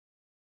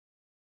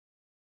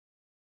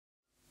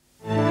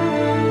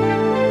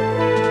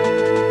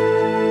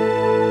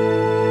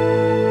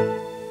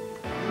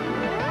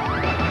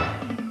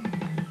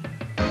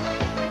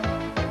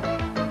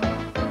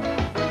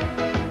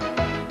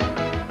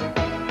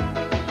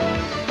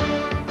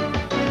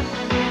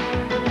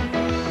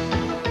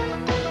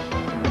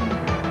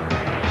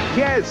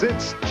Yes,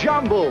 it's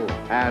Jumble.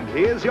 And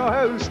here's your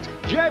host,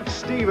 Jeff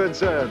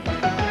Stevenson. Thank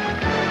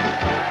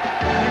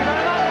you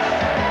very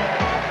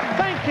much.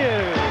 Thank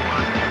you.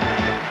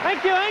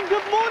 Thank you, and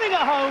good morning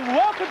at home.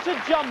 Welcome to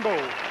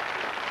Jumble,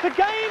 the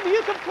game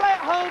you can play at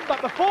home.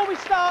 But before we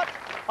start,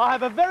 I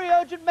have a very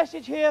urgent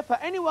message here for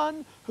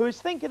anyone who is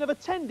thinking of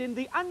attending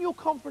the annual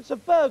conference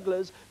of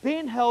burglars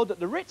being held at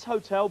the Ritz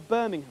Hotel,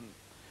 Birmingham.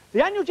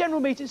 The annual general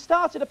meeting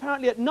started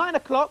apparently at 9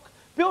 o'clock.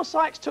 Bill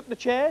Sykes took the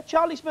chair,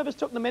 Charlie Smithers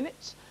took the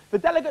minutes, the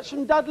delegates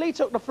from Dudley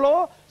took the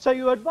floor, so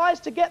you're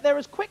advised to get there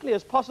as quickly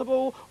as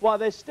possible while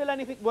there's still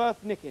anything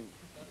worth nicking.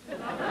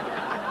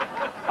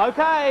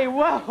 OK,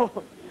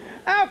 well,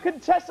 our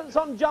contestants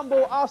on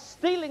Jumble are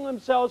steeling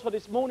themselves for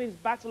this morning's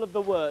battle of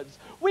the words.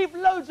 We've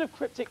loads of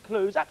cryptic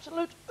clues,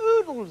 absolute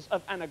oodles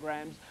of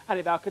anagrams, and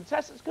if our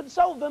contestants can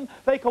solve them,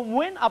 they can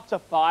win up to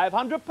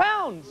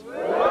 £500.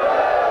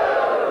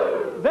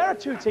 There are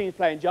two teams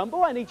playing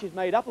Jumble, and each is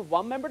made up of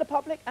one member of the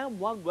public and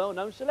one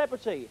well-known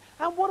celebrity.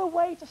 And what a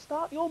way to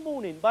start your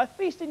morning, by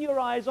feasting your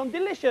eyes on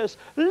delicious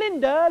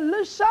Linda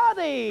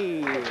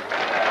Lusardi. How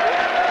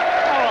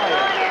are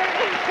you?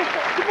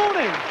 Good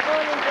morning.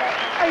 Morning, Jack.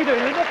 How you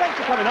doing, Linda? Thanks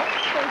for coming up.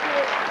 Thank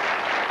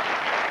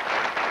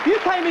you. You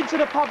came into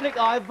the public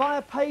eye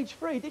via page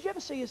 3. Did you ever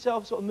see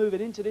yourself sort of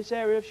moving into this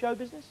area of show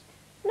business?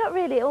 Not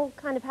really. It all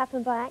kind of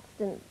happened by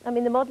accident. I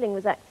mean, the modelling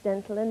was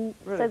accidental, and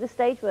so the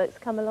stage work's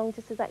come along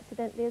just as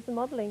accidentally as the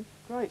modelling.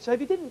 Great. So if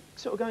you didn't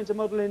sort of go into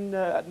modelling,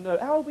 no,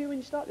 how old were you when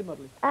you started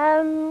modelling?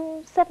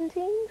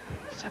 17.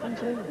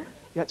 17. You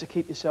had to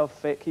keep yourself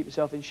fit, keep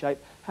yourself in shape.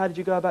 How did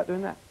you go about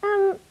doing that?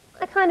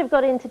 I kind of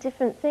got into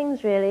different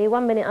things, really.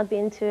 One minute I'd be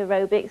into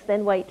aerobics,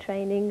 then weight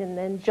training, and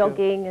then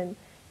jogging,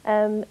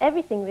 and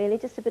everything, really.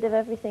 Just a bit of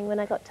everything when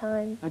I got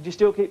time. And do you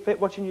still keep fit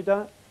watching your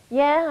diet?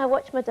 Yeah, I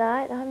watch my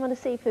diet. I'm on a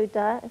seafood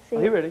diet.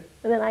 Are you really?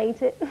 And then I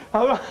eat it.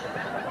 Oh, right.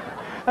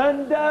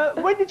 And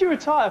when did you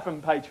retire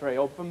from page 3,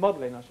 or from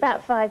modelling, I should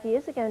About say? 5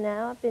 years ago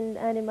now. I've been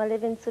earning my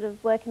living sort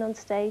of working on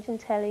stage and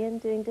telly and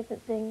doing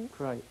different things.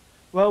 Great.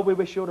 Well, we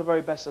wish you all the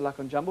very best of luck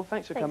on Jumble.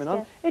 Thanks for coming on.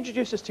 Jeff.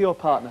 Introduce us to your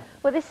partner.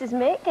 Well, this is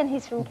Mick, and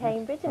he's from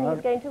Cambridge, and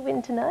he's going to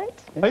win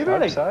tonight. Are you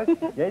really? So.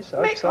 Yes,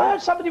 I Mick, so. I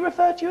heard somebody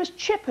refer to you as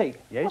Chippy.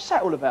 Yes. What's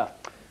that all about?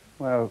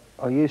 Well,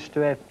 I used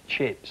to have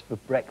chips for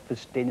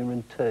breakfast, dinner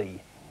and tea.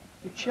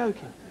 You're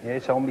joking.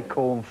 Yes, on my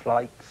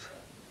cornflakes.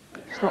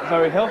 It's not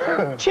very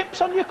healthy. Chips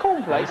on your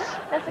cornflakes?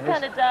 That's the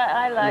kind of diet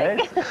I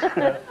like.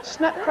 Yes.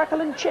 Snap, crackle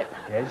and chip.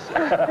 Yes.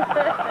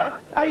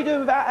 How you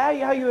doing with, how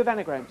are you with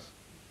anagrams?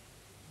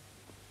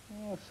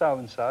 Oh, so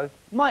and so.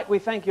 Mike, we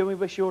thank you and we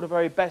wish you all the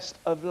very best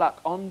of luck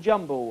on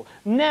Jumble.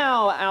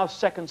 Now, our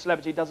second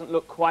celebrity doesn't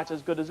look quite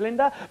as good as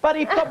Linda, but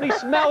he probably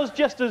smells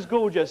just as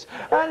gorgeous.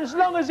 And as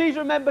long as he's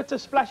remembered to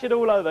splash it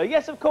all over.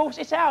 Yes, of course,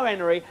 it's our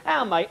Henry,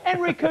 our mate,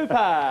 Henry Cooper.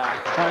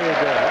 How you doing?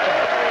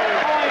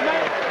 Hi,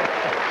 mate.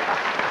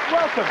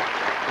 Welcome.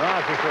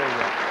 Nice to see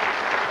you.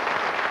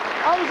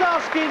 I was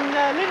asking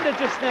Linda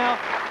just now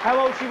how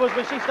old she was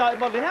when she started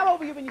modelling. How old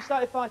were you when you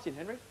started fighting,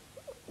 Henry?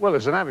 Well,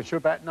 as an amateur,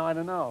 about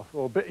 9.5,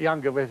 or a bit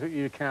younger if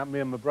you count me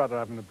and my brother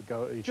having a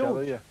go at each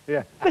other,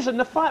 yeah. Listen,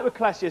 the fight with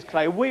Classius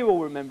Clay, we all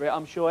remember it,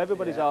 I'm sure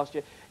everybody's asked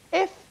you.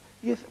 If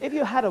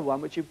you had a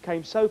one which you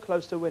came so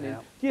close to winning,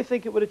 do you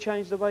think it would have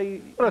changed the way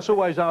you... Well, that's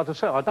always hard to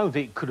say. I don't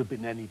think it could have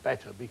been any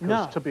better because,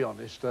 No. to be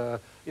honest,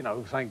 you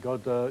know, thank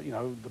God, you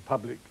know, the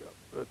public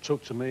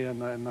took to me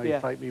and they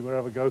take me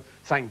wherever I go.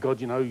 Thank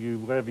God, you know,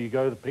 wherever you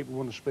go, the people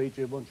want to speak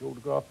to you, want your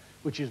autograph,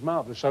 which is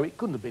marvellous. So it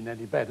couldn't have been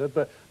any better.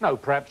 But no,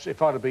 perhaps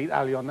if I'd have beat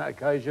Ali on that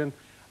occasion,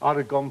 I'd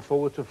have gone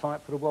forward to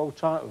fight for the world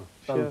title.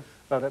 So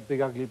that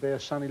big ugly bear,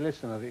 Sonny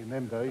Liston, I think, in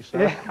them days.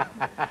 So.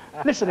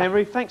 Listen,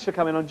 Henry, thanks for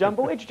coming on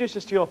Jumble. Introduce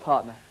us to your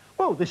partner.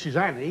 Well, this is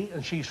Annie,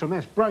 and she's from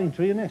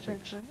Braintree in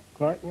Essex.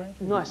 Great,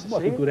 Nice to see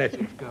what you. a good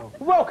Essex girl.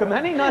 Welcome,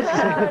 Annie. Nice to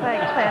see you.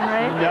 Thanks,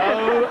 Henry.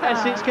 No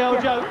Essex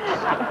girl jokes.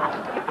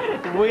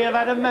 We have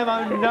had a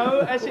memo. No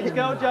Essex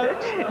girl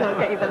jokes. I'll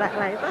get you for that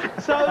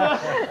later. So,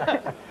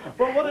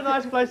 well, what a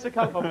nice place to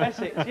come from,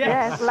 Essex. Yes.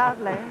 Yes,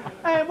 lovely.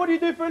 And what do you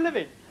do for a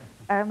living?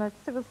 A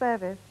civil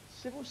service.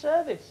 Civil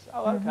service.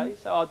 Oh, OK.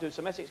 So I'll do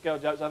some Essex girl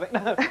jokes, I think.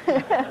 No.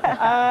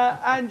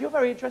 And you're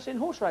very interested in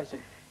horse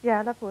racing. Yeah,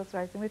 I love horse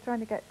racing. We're trying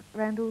to get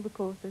around all the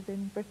courses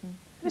in Britain.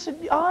 Listen,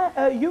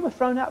 you were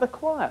thrown out of the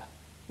choir.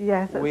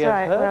 Yes, that's We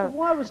right. have heard. Well,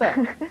 Why was that?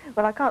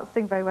 well, I can't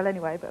sing very well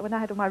anyway, but when I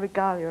had all my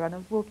regalia on, I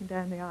was walking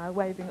down the aisle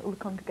waving at all the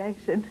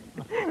congregation.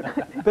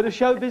 Bit of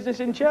show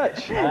business in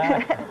church.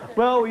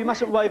 Well, you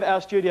mustn't wave at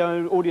our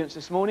studio audience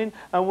this morning,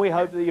 and we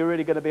hope that you're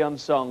really going to be on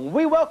song.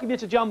 We welcome you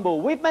to Jumble.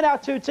 We've met our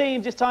two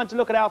teams. It's time to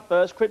look at our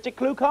first cryptic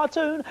clue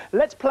cartoon.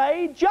 Let's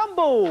play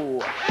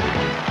Jumble.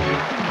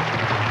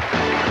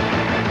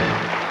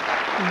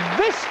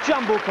 This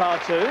Jumble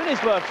cartoon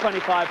is worth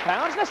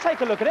 £25. Let's take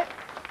a look at it.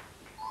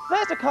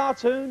 There's the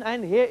cartoon,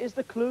 and here is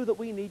the clue that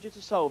we need you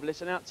to solve.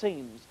 Listen out,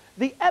 teams.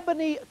 The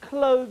ebony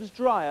clothes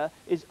dryer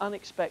is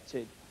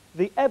unexpected.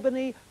 The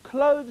ebony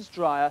clothes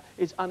dryer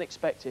is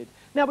unexpected.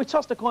 Now, we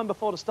tossed a coin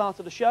before the start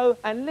of the show,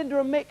 and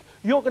Linda and Mick,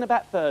 you're going to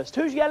bat first.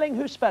 Who's yelling,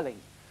 who's spelling?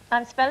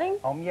 I'm spelling.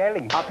 I'm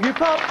yelling. Up you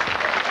pop.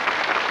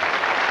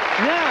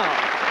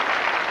 Now,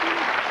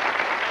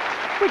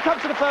 we come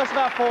to the first of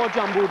our 4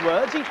 jumbled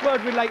words. Each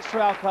word relates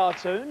to our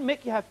cartoon.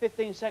 Mick, you have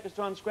 15 seconds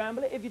to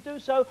unscramble it. If you do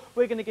so,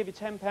 we're going to give you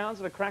 £10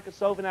 and a crack at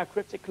solving our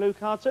cryptic clue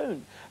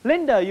cartoon.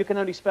 Linda, you can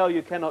only spell,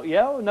 you cannot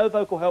yell. No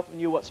vocal help from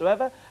you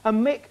whatsoever.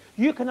 And Mick,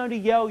 you can only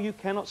yell, you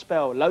cannot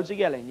spell. Loads of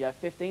yelling. You have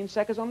 15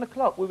 seconds on the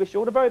clock. We wish you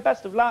all the very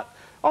best of luck.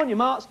 On your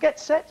marks, get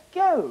set,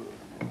 go.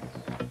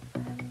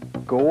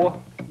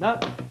 Gore. No.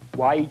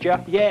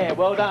 Wager. Yeah,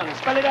 well done.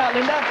 Spell it out,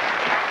 Linda.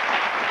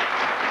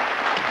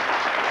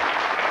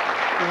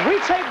 We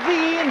take the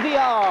E and the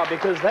R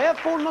because they have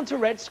fallen onto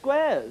red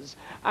squares.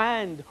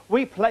 And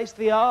we place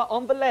the R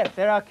on the left.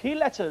 They're our key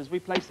letters. We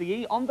place the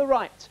E on the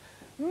right.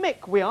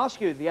 Mick, we ask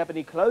you, the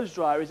ebony clothes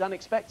dryer is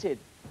unexpected.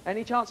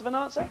 Any chance of an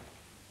answer?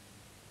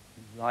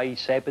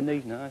 Lace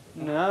ebony, no.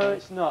 No,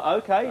 it's not.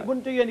 OK, it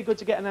wouldn't do you any good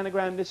to get an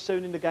anagram this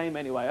soon in the game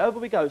anyway. Over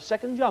we go.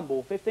 Second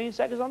jumble, 15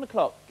 seconds on the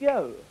clock.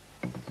 Go.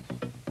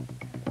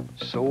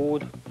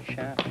 Sword.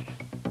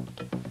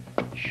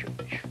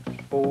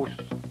 Force.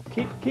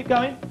 Keep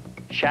going.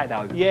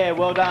 Shadow. Yeah,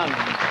 well done.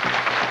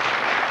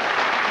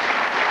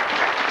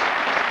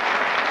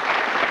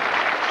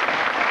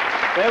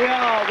 There we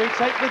are. We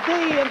take the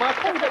D and my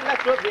favourite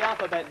letter of the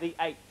alphabet, the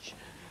H.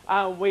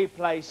 And we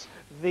place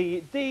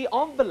the D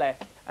on the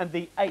left and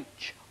the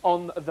H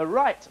on the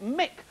right.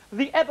 Mick,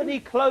 the ebony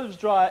clothes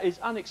dryer is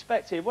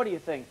unexpected. What do you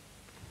think?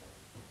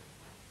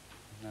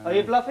 No. Are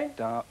you bluffing?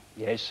 Dark.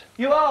 Yes.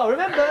 You are.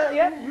 Remember,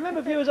 yeah?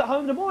 Remember, viewers at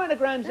home, the more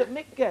anagrams that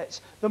Mick gets,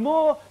 the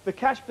more the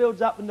cash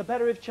builds up and the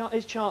better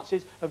his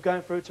chances of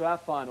going through to our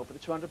final for the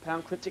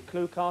 £200 cryptic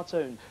clue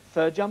cartoon.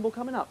 Third jumble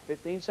coming up.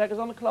 15 seconds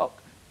on the clock.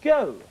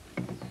 Go.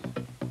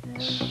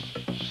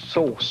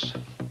 Sauce.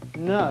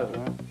 No.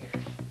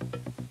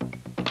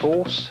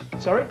 Course.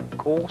 Sorry?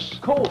 Course.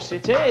 Course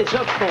it is,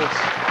 of course.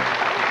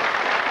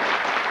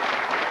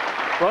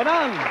 Well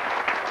done.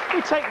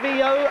 We take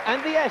the O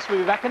and the S. We'll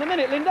be back in a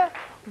minute, Linda.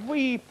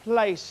 We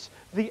place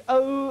the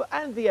O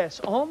and the S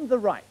on the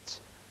right.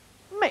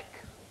 Mick,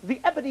 the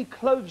ebony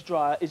clothes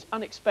dryer is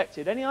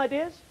unexpected. Any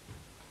ideas?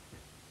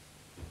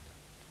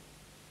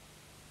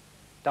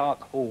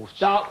 Dark horse.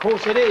 Dark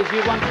horse it is.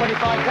 You've won £25.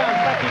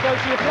 Back you go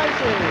to your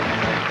places.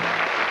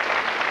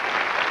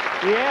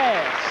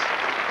 Yes.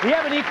 The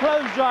ebony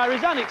clothes dryer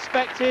is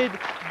unexpected.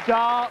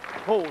 Dark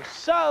horse.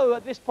 So,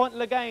 at this point in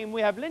the game,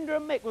 we have Linda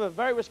and Mick with a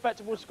very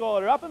respectable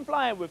score. They're up and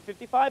flying with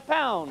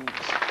 £55.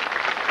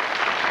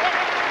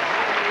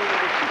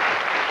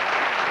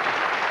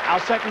 Our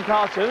second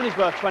cartoon is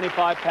worth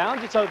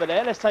 £25. It's over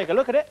there. Let's take a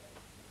look at it.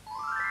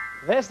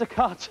 There's the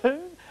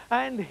cartoon,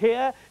 and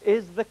here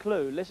is the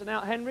clue. Listen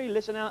out, Henry.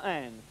 Listen out,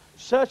 Anne.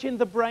 Searching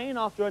the brain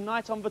after a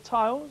night on the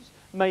tiles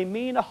may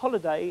mean a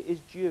holiday is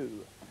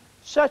due.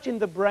 Searching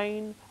the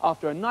brain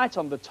after a night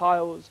on the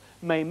tiles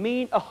may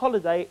mean a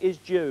holiday is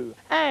due.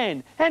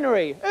 Anne,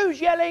 Henry,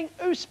 who's yelling,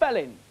 who's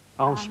spelling?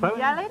 I'm spelling.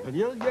 Yelling. And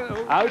you'll yell.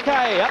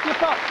 OK, up your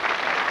top.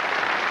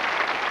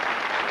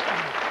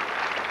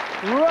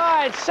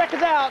 Right,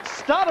 seconds out,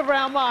 start of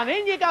round 1.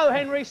 In you go,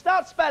 Henry.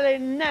 Start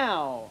spelling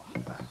now.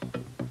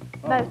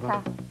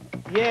 Motor.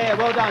 Yeah,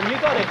 well done. You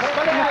got it.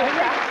 Spell it out,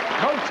 Henry.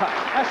 Motor.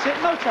 That's it,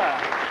 motor.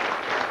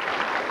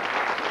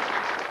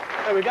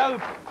 There we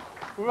go.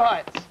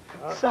 Right.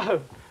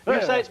 So,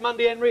 you say it's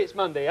Monday, Henry, it's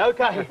Monday.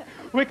 OK.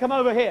 We come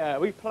over here.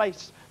 We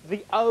place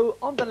the O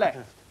on the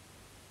left.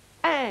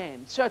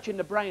 And searching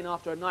the brain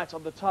after a night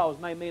on the tiles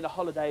may mean a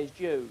holiday is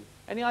due.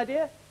 Any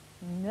idea?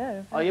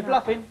 No. Are you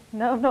bluffing?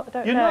 No, I'm not.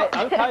 Don't You're know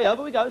not? it. OK,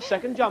 over we go.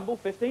 Second jumble,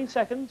 15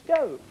 seconds,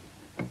 go.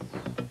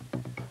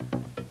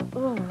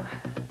 Ooh.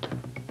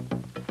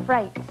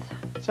 Freight.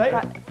 Say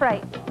it.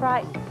 Freight.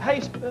 Freight. Hey,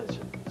 say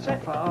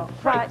it.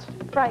 Freight.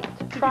 Freight.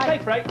 Did you say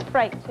freight?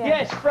 Freight, yeah.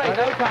 Yes, freight, OK,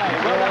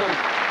 well done.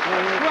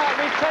 Right,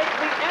 we take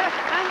the F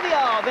and the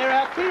R. They're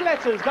our key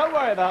letters, don't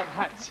worry about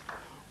that.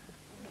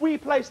 We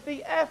place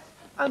the F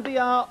and the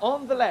R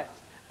on the left.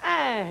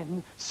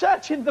 And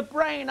searching the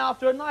brain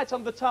after a night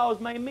on the tiles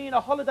may mean a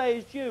holiday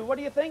is due. What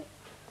do you think?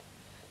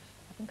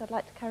 I think I'd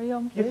like to carry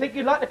on. You think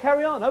you'd like to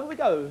carry on? Over we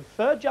go.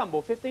 Third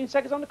jumble, 15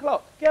 seconds on the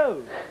clock.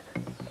 Go.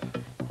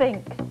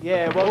 Think.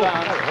 Yeah, well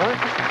done.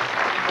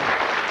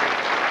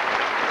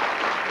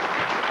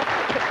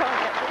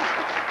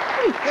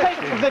 We take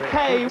the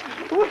K.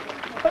 We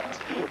put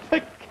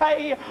the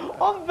K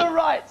on the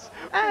right.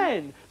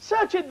 And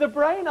searching the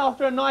brain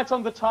after a night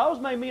on the tiles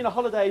may mean a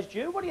holiday is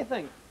due. What do you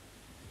think?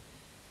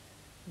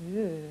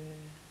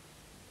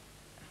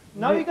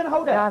 No, you're going to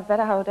hold Yeah, I out?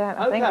 better hold out.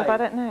 I think Okay. if I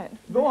don't know it.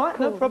 All right,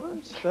 no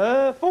problems.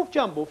 Fourth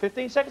jumble,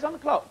 15 seconds on the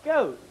clock.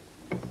 Go.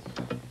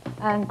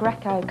 And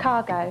Greco,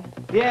 cargo.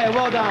 Yeah,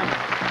 well done.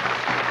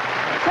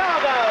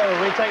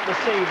 Cargo. We take the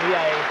C, the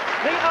A,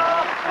 the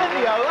R and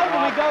the O. Over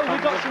we go.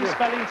 We've got some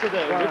spelling to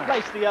do. We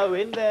place the O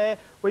in there.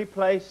 We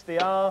place the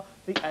R,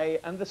 the A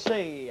and the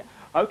C.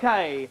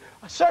 OK.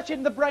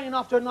 Searching the brain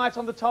after a night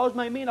on the tiles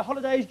may mean a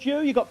holiday is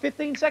due. You've got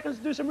 15 seconds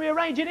to do some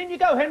rearranging. In you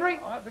go, Henry.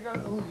 I have to go.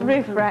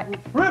 Roof rack.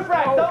 Roof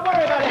rack. Don't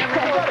worry about it,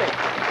 Henry. You got it.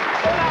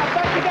 Well, now,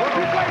 back you go to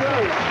your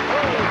places.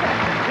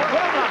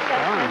 Well done.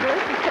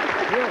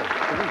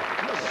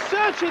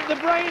 searching the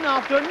brain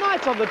after a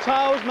night on the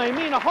tiles may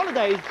mean a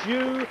holiday's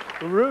due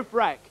roof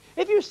rack.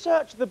 If you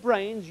search the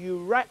brains,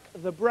 you rack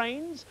the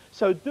brains.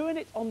 So doing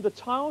it on the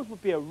tiles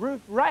would be a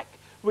roof rack,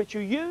 which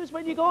you use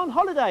when you go on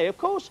holiday. Of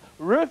course,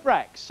 roof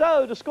rack.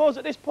 So the scores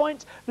at this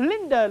point,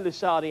 Linda,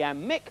 Lusardi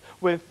and Mick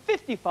with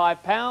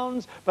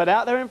 £55, but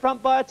out there in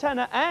front by a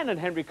tenner, Anne and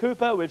Henry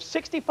Cooper with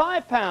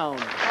 £65.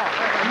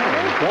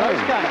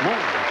 Close game.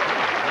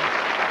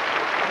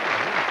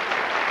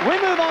 We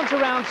move on to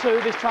round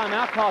two. This time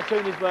our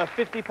cartoon is worth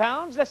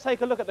 £50. Let's take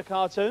a look at the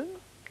cartoon.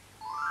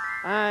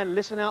 And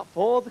listen out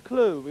for the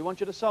clue. We want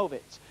you to solve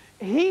it.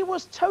 He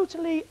was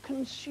totally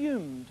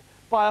consumed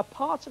by a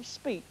part of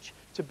speech,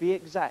 to be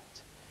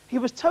exact. He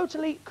was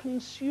totally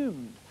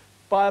consumed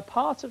by a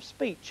part of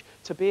speech,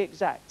 to be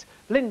exact.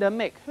 Linda,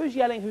 Mick, who's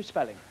yelling, who's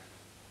spelling?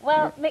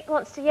 Well, Mick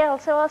wants to yell,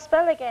 so I'll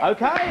spell again.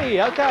 OK,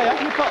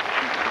 open the clock.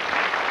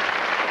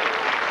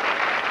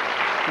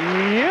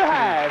 You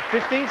have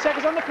 15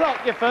 seconds on the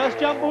clock. Your first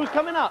jumble's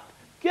coming up.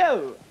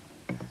 Go.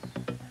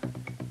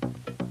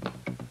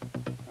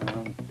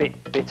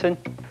 Bitten.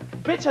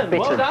 Bitten,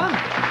 well done.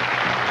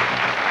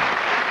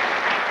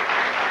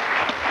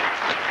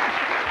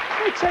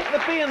 We take the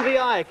B and the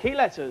I, key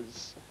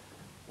letters.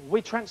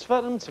 We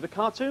transfer them to the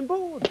cartoon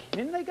board.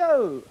 In they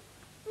go.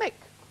 Mick,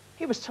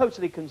 he was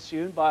totally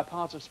consumed by a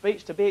part of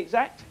speech, to be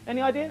exact.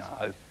 Any ideas?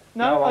 No.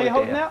 No? Are you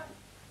holding out?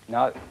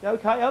 No.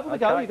 OK, over we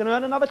go. You're going to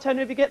earn another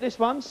tenner if you get this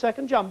one.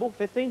 Second jumble,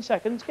 15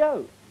 seconds,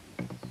 go.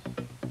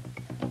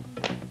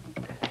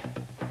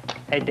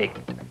 Edict.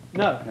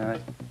 No. No.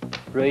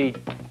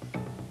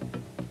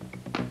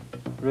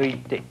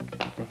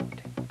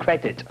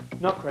 Credit.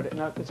 Not credit,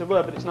 no. It's a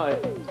word, but it's not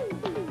it.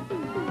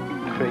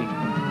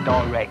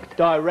 Direct.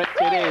 Direct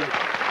it is.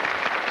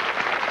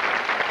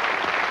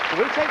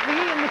 We take the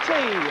E and the T.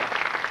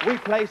 We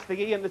place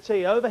the E and the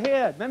T over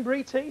here. Remember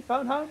E.T.,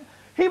 phone home?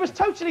 He was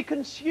totally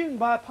consumed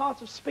by a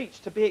part of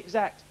speech, to be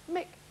exact.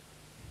 Mick?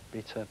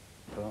 Bitter.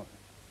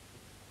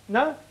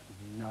 No?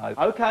 No.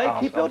 OK,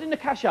 keep building the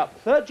cash up.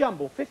 Third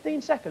jumble,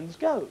 15 seconds,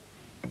 go.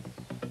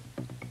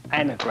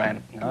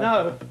 Anagram. No.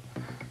 No.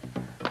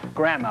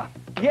 Grammar.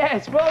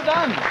 Yes, well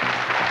done.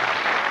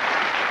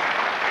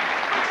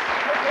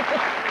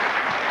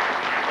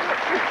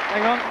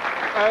 Hang on.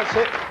 That's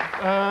it.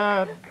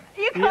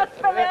 You can't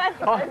spell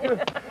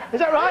it. Is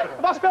that right?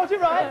 Have I spelled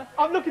it right?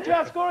 I'm looking to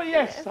outscore it.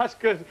 Yes, that's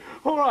good.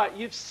 All right,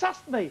 you've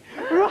sussed me.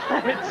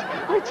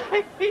 Right, we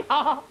take the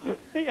R,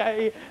 the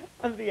A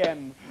and the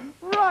M.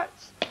 Right.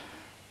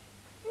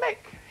 Mick,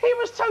 he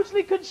was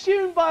totally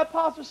consumed by a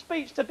part of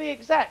speech, to be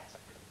exact.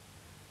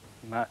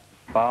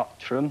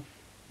 Bartram.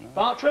 No.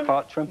 Bartram?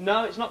 Bartram.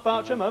 No, it's not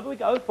Bartram. Over we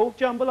go. Fourth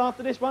jumble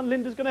after this one.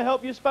 Linda's going to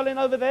help you spelling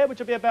over there, which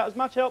will be about as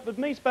much help as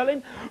me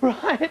spelling.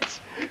 Right,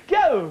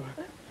 go.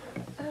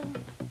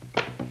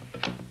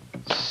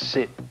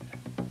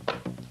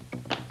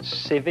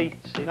 Civvy.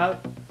 No.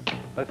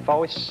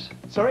 Voice.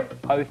 Sorry?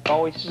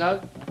 Voice.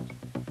 No.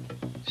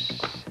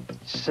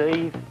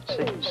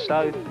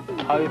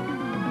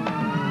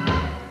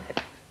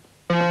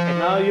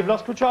 No, you've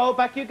lost control.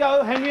 Back you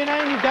go. Henry and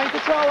Anne, you've gained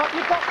control. Up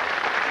you go.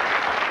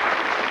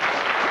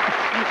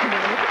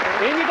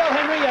 In you go,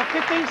 Henry. You have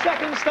 15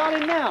 seconds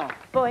starting now.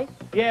 Voice.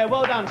 Yeah,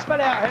 well done. Spell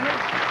it out, Henry.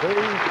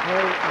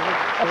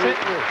 That's it.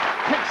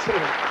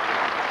 Excellent.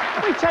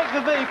 We take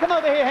the V. Come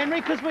over here,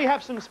 Henry, because we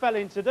have some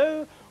spelling to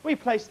do. We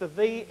place the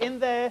V in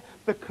there.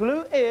 The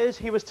clue is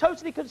he was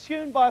totally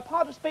consumed by a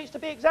part of speech, to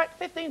be exact.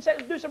 15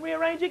 seconds. Do some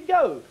rearranging.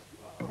 Go.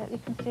 Totally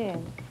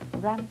consumed.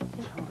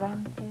 Ranted,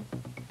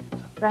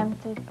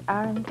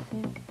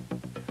 arantive,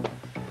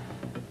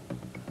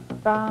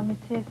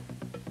 varmative,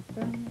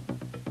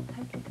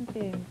 totally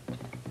consumed.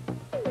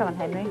 Come on,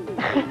 Henry.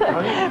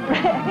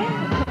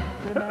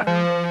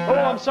 Oh,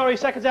 I'm sorry,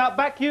 seconds out.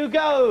 Back you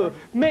go.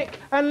 Mick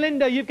and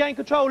Linda, you've gained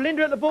control.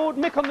 Linda at the board,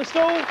 Mick on the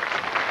stool.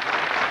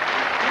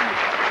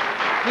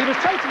 He was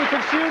totally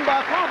consumed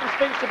by a part of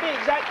speech, to be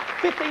exact.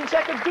 15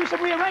 seconds. Do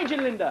some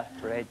rearranging, Linda.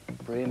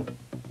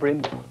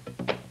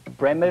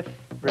 Bremeth.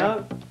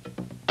 No.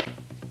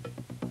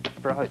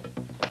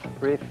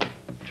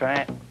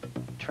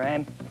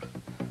 Tram.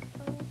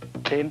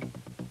 Tim.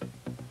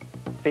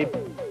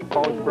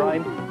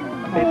 Brain.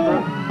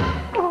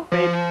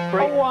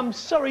 Oh, I'm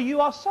sorry,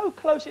 you are so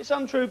close it's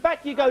untrue.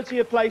 Back you go to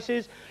your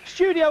places.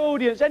 Studio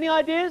audience, any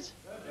ideas?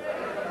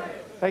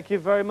 Thank you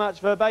very much,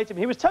 verbatim.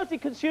 He was totally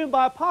consumed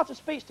by a part of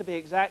speech, to be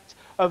exact.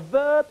 A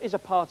verb is a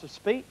part of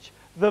speech.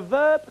 The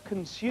verb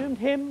consumed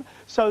him,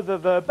 so the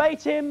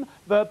verbatim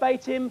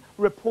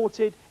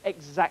reported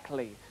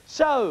exactly.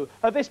 So,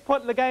 at this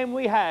point in the game,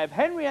 we have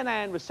Henry and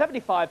Anne with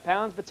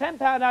 £75, with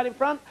 £10 out in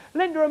front,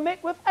 Linda and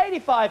Mick with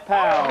 £85.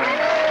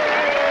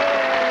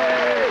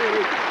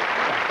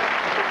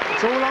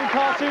 It's all on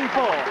Cartoon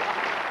 4.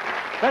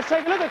 Let's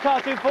take a look at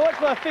Cartoon 4.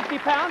 It's worth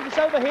 £50. It's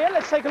over here.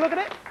 Let's take a look at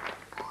it.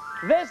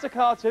 There's the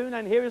cartoon,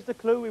 and here is the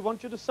clue we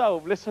want you to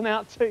solve. Listen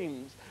out,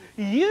 teams.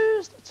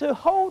 Used to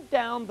hold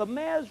down the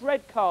mayor's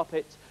red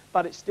carpet,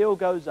 but it still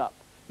goes up.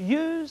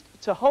 Used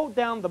to hold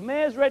down the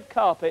mayor's red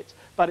carpet,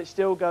 but it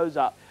still goes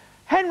up.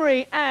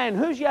 Henry, Anne,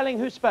 who's yelling,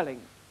 who's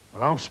spelling?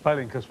 Well, I'm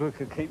spelling because we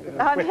could keep it.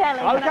 I'm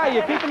yelling. OK,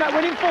 you're keeping that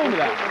winning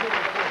formula.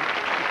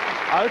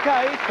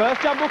 OK,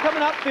 first jumble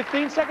coming up,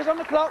 15 seconds on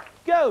the clock,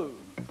 go.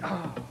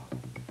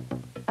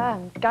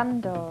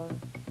 Gundor.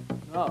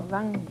 Oh.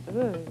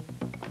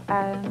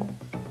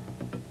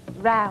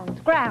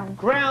 Round. Ground.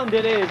 Ground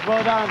it is,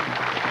 well done.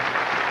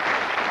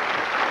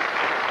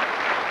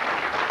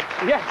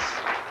 Yes,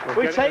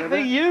 we take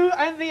the U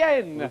and the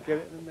N. We'll get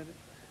it in a minute.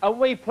 And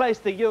we place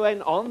the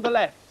UN on the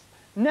left.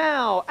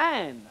 Now,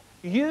 Anne,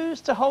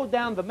 used to hold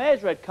down the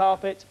mayor's red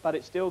carpet, but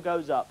it still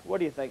goes up. What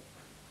do you think?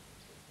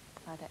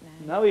 I don't know.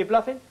 No, are you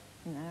bluffing?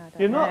 No, I don't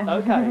You're know. not?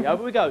 OK,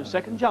 over we go.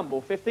 Second jumble,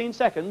 15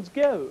 seconds,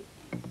 go.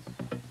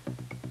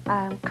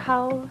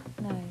 Coal,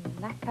 no,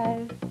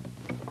 lacco,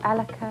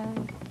 alico,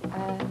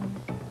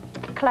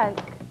 cloak,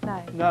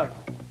 no. No.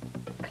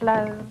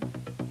 Calol,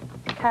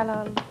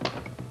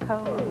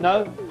 coal.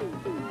 No.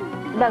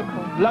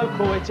 Local.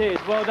 Local it is.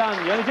 Well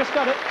done. You only just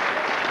got it.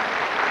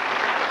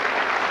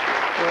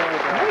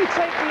 We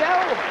take the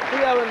L,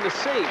 the O and the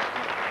C,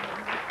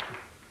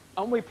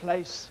 and we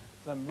place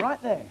them right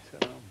there.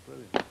 Oh,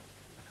 brilliant.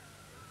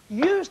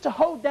 Used to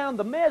hold down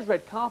the mayor's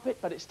red carpet,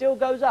 but it still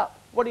goes up.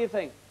 What do you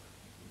think?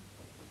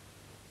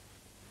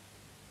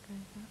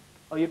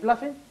 Are you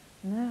bluffing?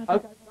 No,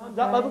 OK, time's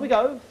up. Over we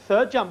go.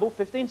 Third jumble,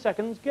 15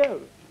 seconds,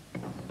 go.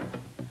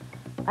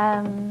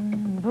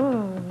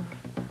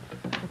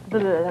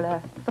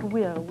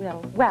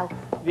 Wealth.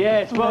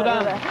 Yes, well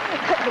done.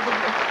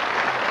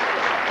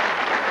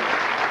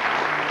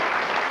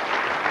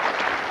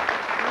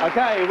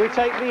 OK, we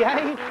take the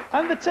A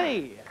and the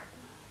T,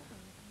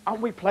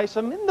 and we place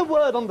them in the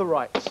word on the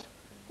right.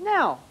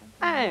 Now,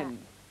 Anne,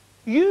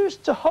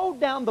 used to hold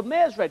down the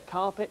mayor's red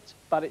carpet,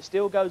 but it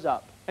still goes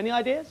up. Any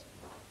ideas?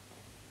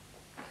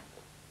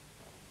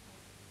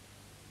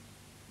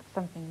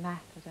 Something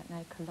math, I don't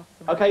know,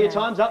 colossal. OK, your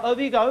time's up. Over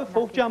you go.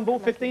 Fourth jumble,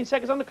 15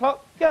 seconds on the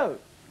clock. Go.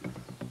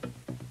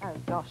 Oh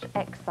gosh,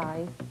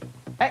 excise.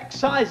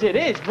 Excise it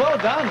is. Well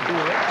done.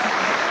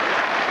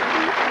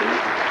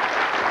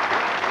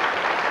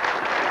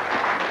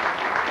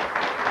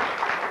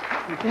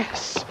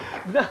 Yes.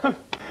 No.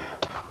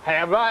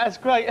 Hey, right, that's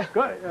great.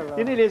 Great, yeah,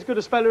 You're nearly as good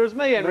a speller as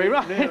me, Henry,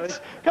 right? Nearly.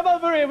 Come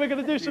over here, we're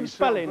going to do some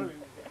spelling.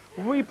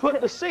 We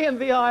put the C and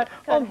the I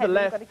on the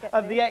left,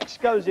 and the X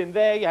goes in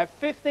there. You have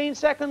 15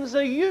 seconds.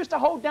 You used to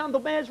hold down the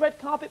mayor's red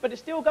carpet, but it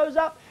still goes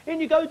up. In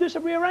you go, do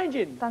some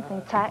rearranging.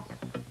 Something tack.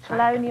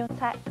 Colonial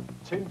tack.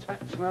 Tin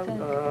tax, no.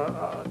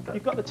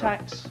 You've got the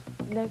tax.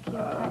 Local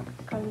tack.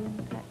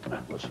 Colonial tack.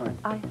 What's the name?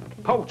 Ice.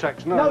 Poll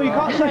tax, no. No, you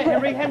can't say it,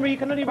 Henry. Henry, you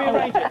can only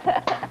rearrange it.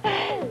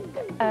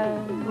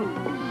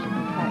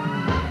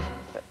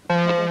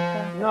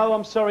 No,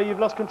 I'm sorry, you've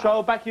lost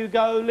control. Back you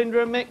go.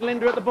 Linda and Mick.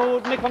 Linda at the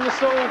board. Mick on the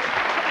stool.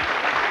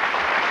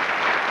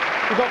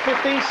 You've got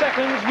 15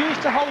 seconds.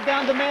 Used to hold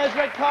down the mayor's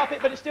red carpet,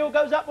 but it still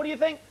goes up. What do you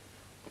think?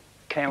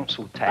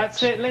 Council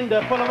tax. That's it,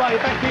 Linda. Pull away.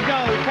 Back you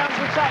go.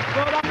 Council tax.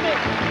 Well done, Mick.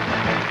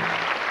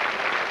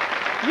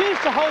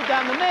 Used to hold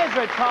down the mayor's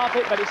red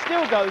carpet, but it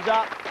still goes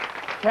up.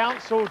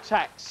 Council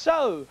tax.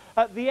 So,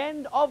 at the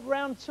end of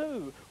round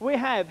 2, we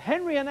have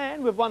Henry and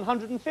Anne with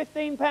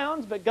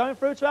 £115, but going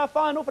through to our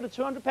final for the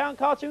 £200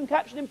 cartoon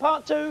caption in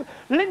part 2,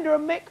 Linda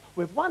and Mick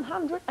with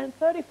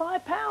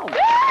 £135.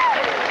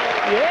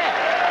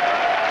 Yeah.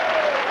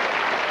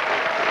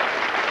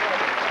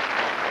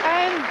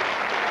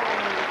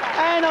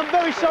 And I'm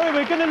very sorry,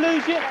 we're going to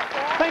lose you.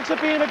 Thanks for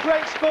being a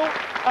great sport.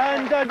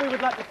 And we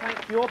would like to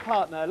thank your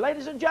partner,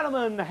 ladies and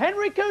gentlemen,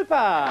 Henry Cooper.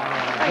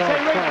 Thanks,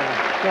 Henry.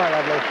 Quite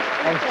lovely.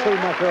 Thanks too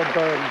much for a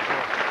burn.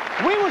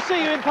 We will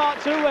see you in part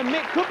 2 when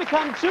Mick could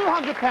become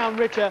 £200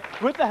 richer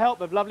with the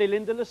help of lovely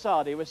Linda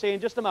Lusardi. We'll see you in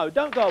just a mo.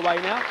 Don't go away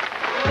now.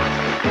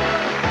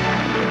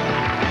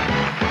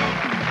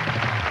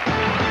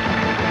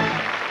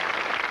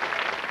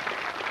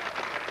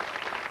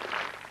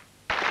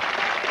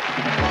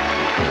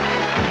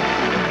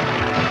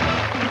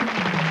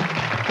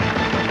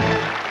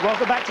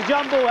 Welcome back to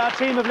Jumble. Our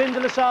team of Linda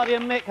Lusardi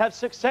and Mick have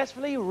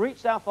successfully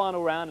reached our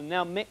final round, and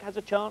now Mick has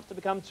a chance to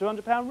become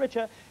 £200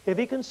 richer if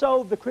he can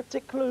solve the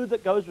cryptic clue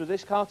that goes with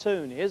this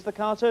cartoon. Here's the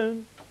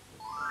cartoon.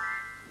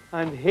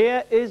 And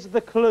here is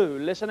the clue.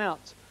 Listen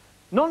out.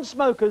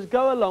 Non-smokers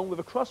go along with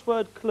a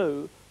crossword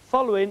clue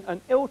following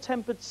an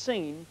ill-tempered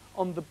scene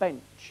on the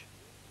bench.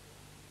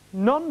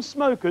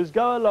 Non-smokers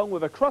go along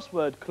with a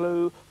crossword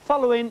clue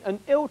following an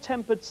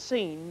ill-tempered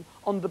scene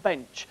on the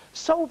bench.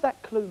 Solve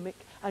that clue, Mick,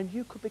 and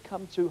you could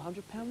become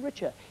 £200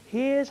 richer.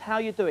 Here's how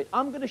you do it.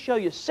 I'm going to show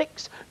you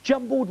 6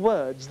 jumbled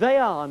words. They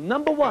are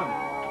number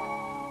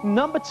 1,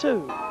 number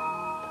 2,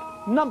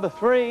 number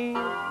 3,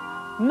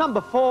 number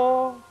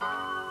 4,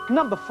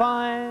 number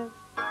 5,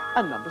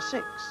 and number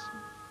 6.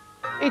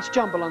 Each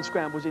jumble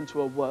unscrambles into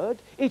a word.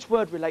 Each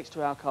word relates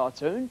to our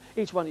cartoon.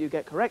 Each one that you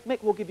get correct,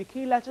 Mick will give you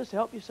key letters to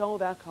help you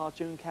solve our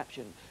cartoon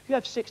caption. You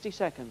have 60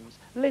 seconds.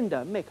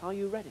 Linda, Mick, are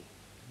you ready?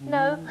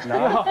 No.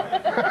 No.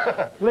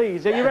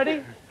 Please, are you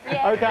ready?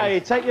 Yeah. OK,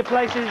 take your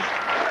places.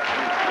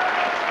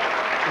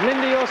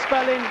 Linda, you're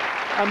spelling.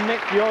 And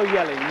Mick, you're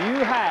yelling.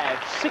 You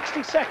have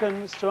 60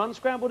 seconds to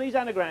unscramble these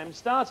anagrams,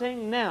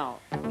 starting now.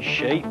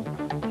 Sheep.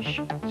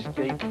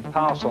 Sheep.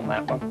 Pass on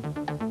that one.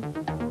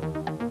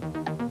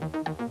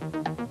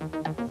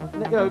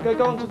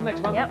 Go on to the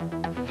next one. Yep.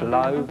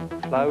 Flow.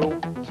 Floral.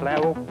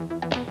 Flower.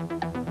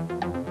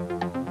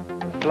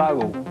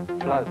 Floral.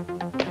 Flow.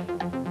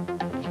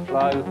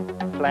 Flow.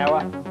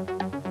 Flower.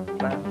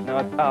 No,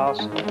 pass.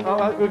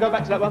 Oh, we'll go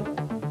back to that one.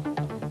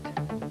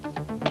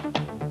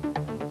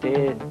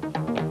 Dead.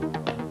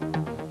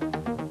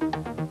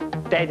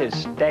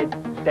 Deaders.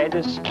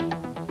 Deaders.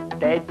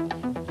 Dead.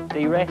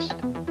 De-rest.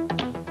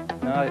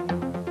 No.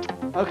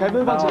 OK,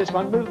 move on to this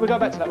one. We'll go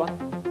back to that one.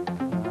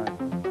 No.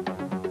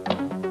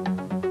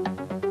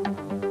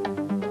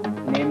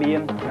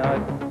 Nimium. No.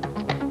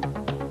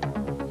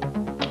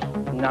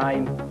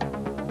 Name.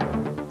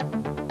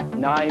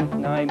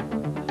 Name.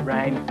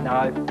 Rain.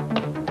 No.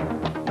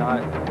 No.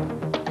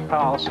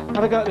 Pass.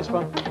 Have a go at this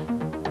one.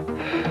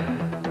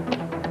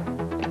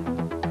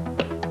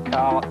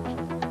 Cart.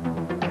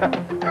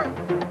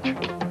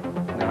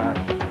 No.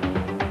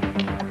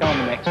 Go on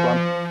the next one.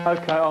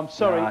 OK, I'm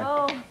sorry.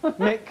 No. Oh.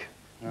 Mick,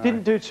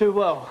 didn't do too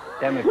well.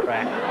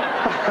 Democrat.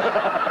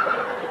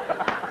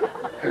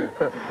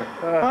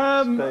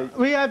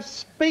 We have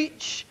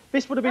speech.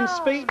 This would have been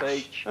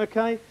speech.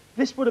 OK.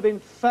 This would have been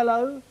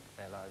fellow.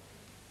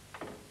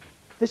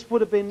 This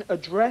would have been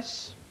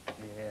address.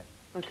 Yeah.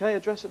 OK,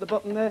 address at the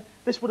bottom there.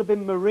 This would have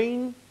been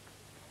marine.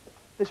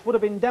 This would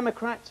have been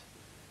Democrat.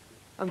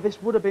 And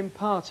this would have been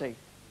party.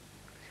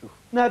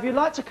 Now, if you'd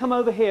like to come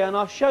over here and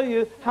I'll show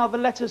you how the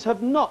letters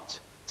have not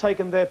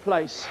taken their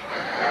place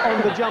on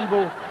the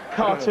Jumble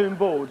cartoon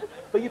board.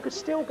 But you could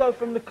still go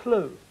from the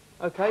clue,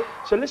 OK?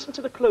 So listen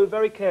to the clue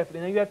very carefully.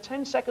 Now, you have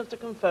 10 seconds to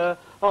confer.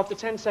 After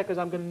 10 seconds,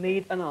 I'm going to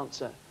need an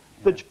answer.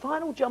 The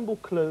final Jumble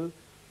clue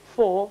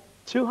for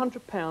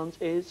 £200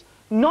 is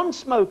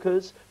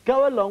non-smokers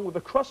go along with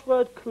a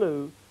crossword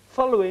clue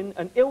following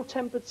an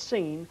ill-tempered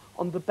scene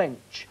on the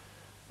bench.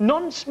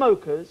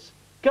 Non-smokers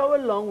go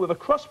along with a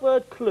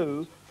crossword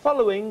clue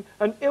following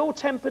an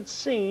ill-tempered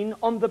scene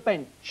on the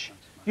bench.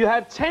 You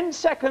have 10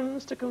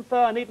 seconds to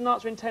confer. I need an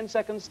answer in 10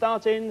 seconds,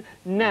 starting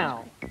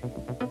now.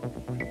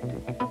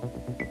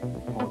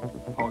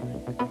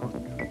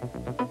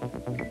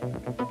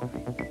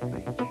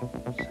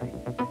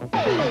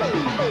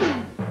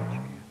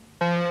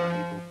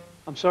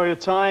 I'm sorry, your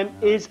time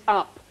is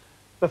up.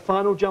 The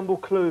final Jumble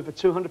clue for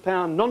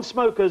 £200.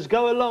 Non-smokers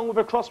go along with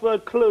a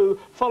crossword clue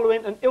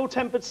following an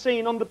ill-tempered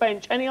scene on the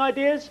bench. Any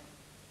ideas?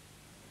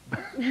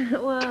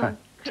 Well, No.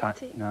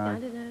 I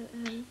don't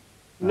know.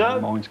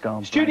 No? Mine's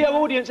gone. Studio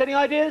audience, any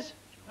ideas?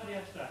 Paddy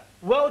Ashdown.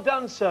 Well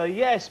done, sir.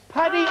 Yes,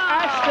 Paddy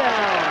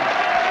Ashdown.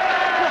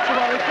 Not to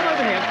worry, come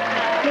over here.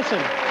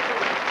 Listen,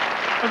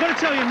 I've got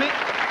to tell you, Mick,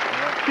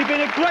 you've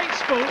been a great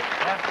sport.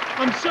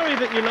 I'm sorry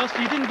that you lost.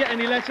 You didn't get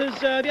any letters.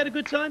 Have you had a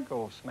good time? Of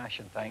course,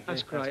 smashing, thank you.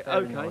 That's great.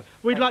 very OK. nice.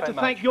 We'd like to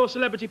Thanks thank very your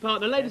celebrity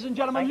partner. Ladies and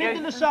gentlemen, Thank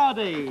Linda you.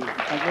 Lusardi.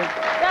 Thank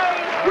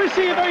you. We'll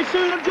see you very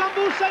soon on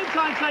Jumble. Same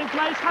time, same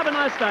place. Have a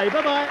nice day.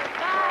 Bye-bye.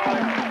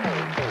 Bye.